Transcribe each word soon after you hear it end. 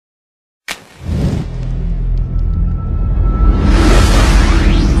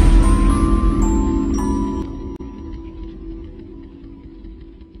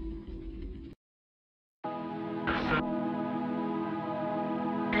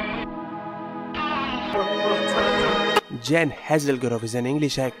Jane Hazlegrove is an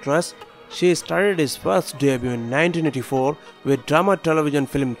English actress. She started his first debut in 1984 with drama television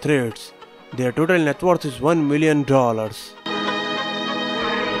film Threads. Their total net worth is $1 million.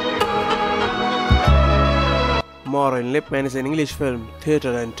 Maureen Lipman is an English film,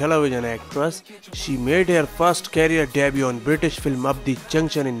 theatre and television actress. She made her first career debut on British film Up the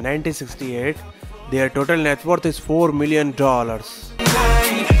Junction in 1968. Their total net worth is $4 million.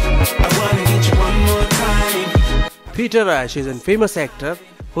 Peter Ash is a famous actor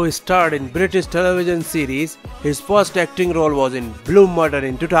who starred in British television series. His first acting role was in Blue Murder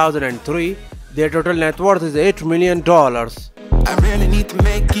in 2003. Their total net worth is $8 million. I really need to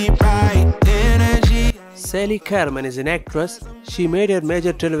make it right. Energy. Sally Carman is an actress. She made her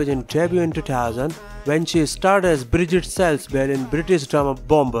major television debut in 2000 when she starred as Bridget Salisbury in British drama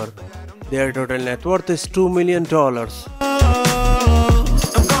Bomber. Their total net worth is $2 million.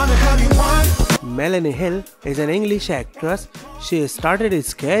 Melanie Hill is an English actress. She started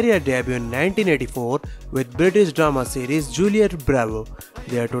his career debut in 1984 with British drama series Juliet Bravo.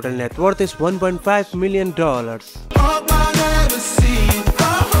 Their total net worth is $1.5 million.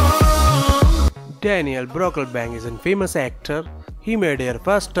 Daniel Brocklebank is a famous actor. He made her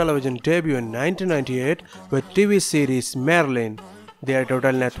first television debut in 1998 with TV series Marilyn. Their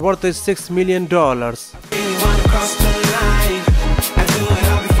total net worth is $6 million.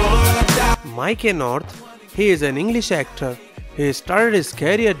 Mike North, he is an English actor. He started his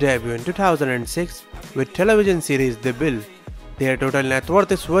career debut in 2006 with television series The Bill. Their total net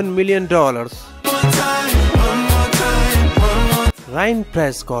worth is $1 million. Ryan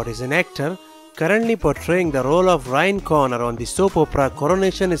Prescott is an actor currently portraying the role of Ryan Connor on the soap opera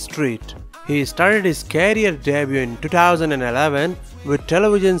Coronation Street. He started his career debut in 2011 with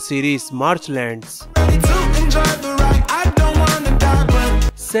television series Marchlands.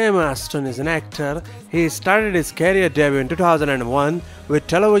 Sam Aston is an actor. He started his career debut in 2001 with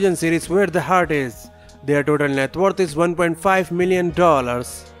television series Where the Heart Is. Their total net worth is $1.5 million.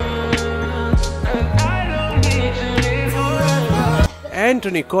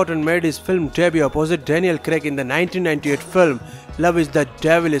 Anthony Cotton made his film debut opposite Daniel Craig in the 1998 film Love is the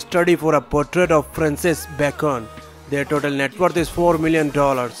Devil, Study for a Portrait of Frances Bacon. Their total net worth is $4 million.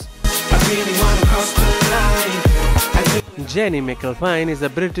 Jennie McAlpine is a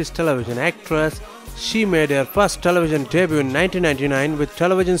British television actress. She made her first television debut in 1999 with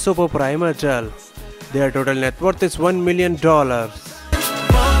television soap opera Emmerdale. Their total net worth is $1 million.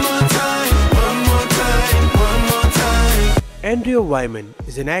 Andrew Wyman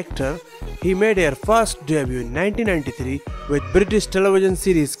is an actor. He made her first debut in 1993 with British television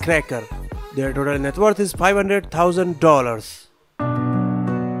series Cracker. Their total net worth is $500,000.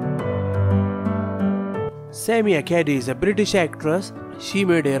 Sammy Acadi is a British actress. She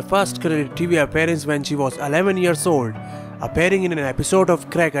made her first career TV appearance when she was 11 years old, appearing in an episode of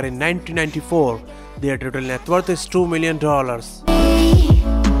Cracker in 1994. Their total net worth is $2 million.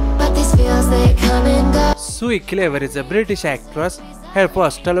 Sue Cleaver is a British actress. Her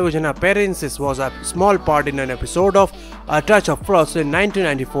first television appearance was a small part in an episode of A Touch of Frost in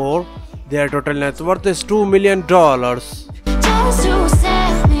 1994. Their total net worth is $2 million.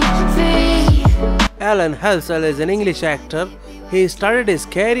 Alan Halsall is an English actor. He started his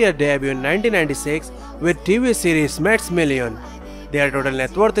career debut in 1996 with TV series Matt's Million. Their total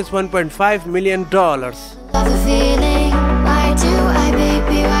net worth is $1.5 million.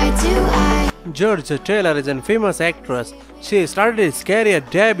 Georgia Taylor is a famous actress. She started his career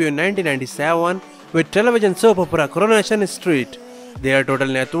debut in 1997 with television soap opera Coronation Street. Their total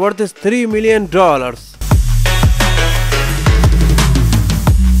net worth is $3 million.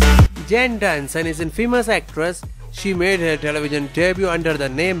 Jane Danson is a famous actress. She made her television debut under the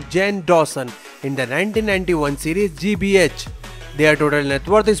name Jane Dawson in the 1991 series GBH. Their total net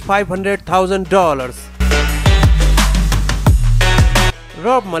worth is $500,000.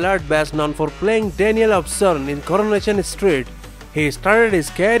 Rob Mallard, best known for playing Daniel Obsern in Coronation Street. He started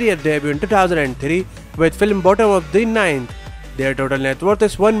his career debut in 2003 with film Bottom of the Ninth. Their total net worth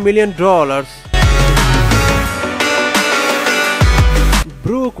is $1 million.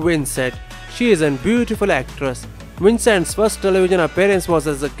 Brooke Vincent. She is a beautiful actress. Vincent's first television appearance was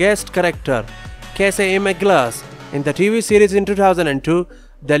as a guest character, Casey McGlass, in the TV series in 2002,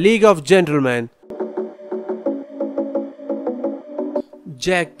 The League of Gentlemen.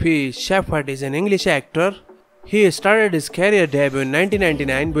 Jack P. Shepherd is an English actor. He started his career debut in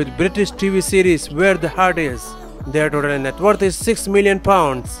 1999 with British TV series Where the Heart Is. Their total net worth is £6 million.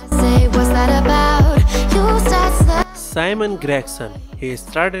 Simon Gregson. He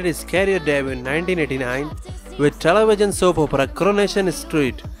started his career debut in 1989 with television soap opera Coronation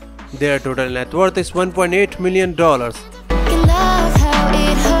Street. Their total net worth is $1.8 million.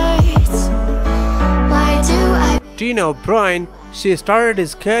 Tina O'Brien, she started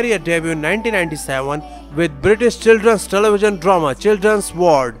his career debut in 1997 with British children's television drama Children's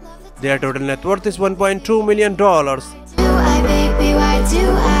Ward. Their total net worth is $1.2 million.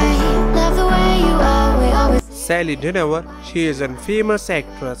 Sally Dynevor, she is a famous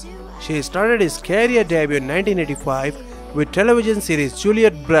actress. She started his career debut in 1985 with television series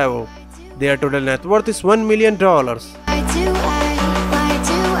Juliet Bravo. Their total net worth is $1 million.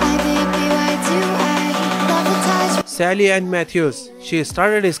 Sally Ann Matthews, she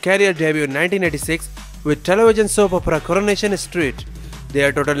started his career debut in 1986 with television soap opera Coronation Street.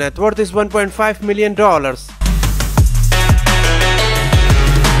 Their total net worth is $1.5 million.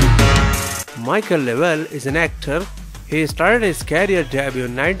 Michael Vell is an actor. He started his career debut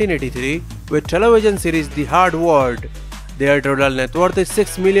in 1983 with television series The Hard World. Their total net worth is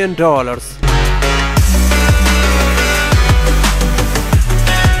 $6 million.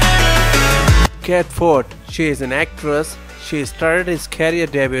 Kat Ford, she is an actress. She started his career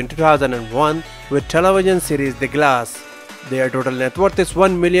debut in 2001 with television series The Glass. Their total net worth is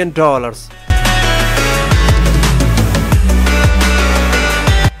 $1 million.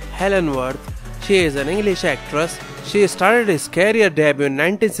 Helen Worth, she is an English actress. She started his career debut in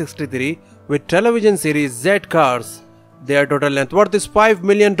 1963 with television series Z Cars. Their total net worth is $5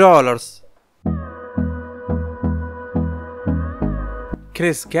 million.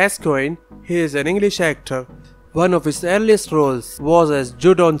 Chris Gascoyne, he is an English actor. One of his earliest roles was as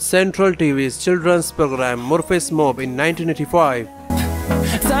Jude on Central TV's children's program Murphy's Mob in 1985.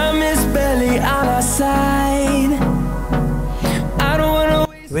 Time is barely on our side.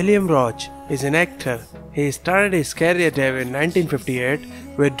 William Roache is an actor. He started his career debut in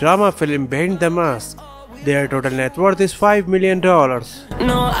 1958 with drama film Behind the Mask. Their total net worth is $5 million.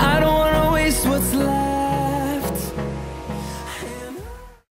 No, I don't wanna waste what's left.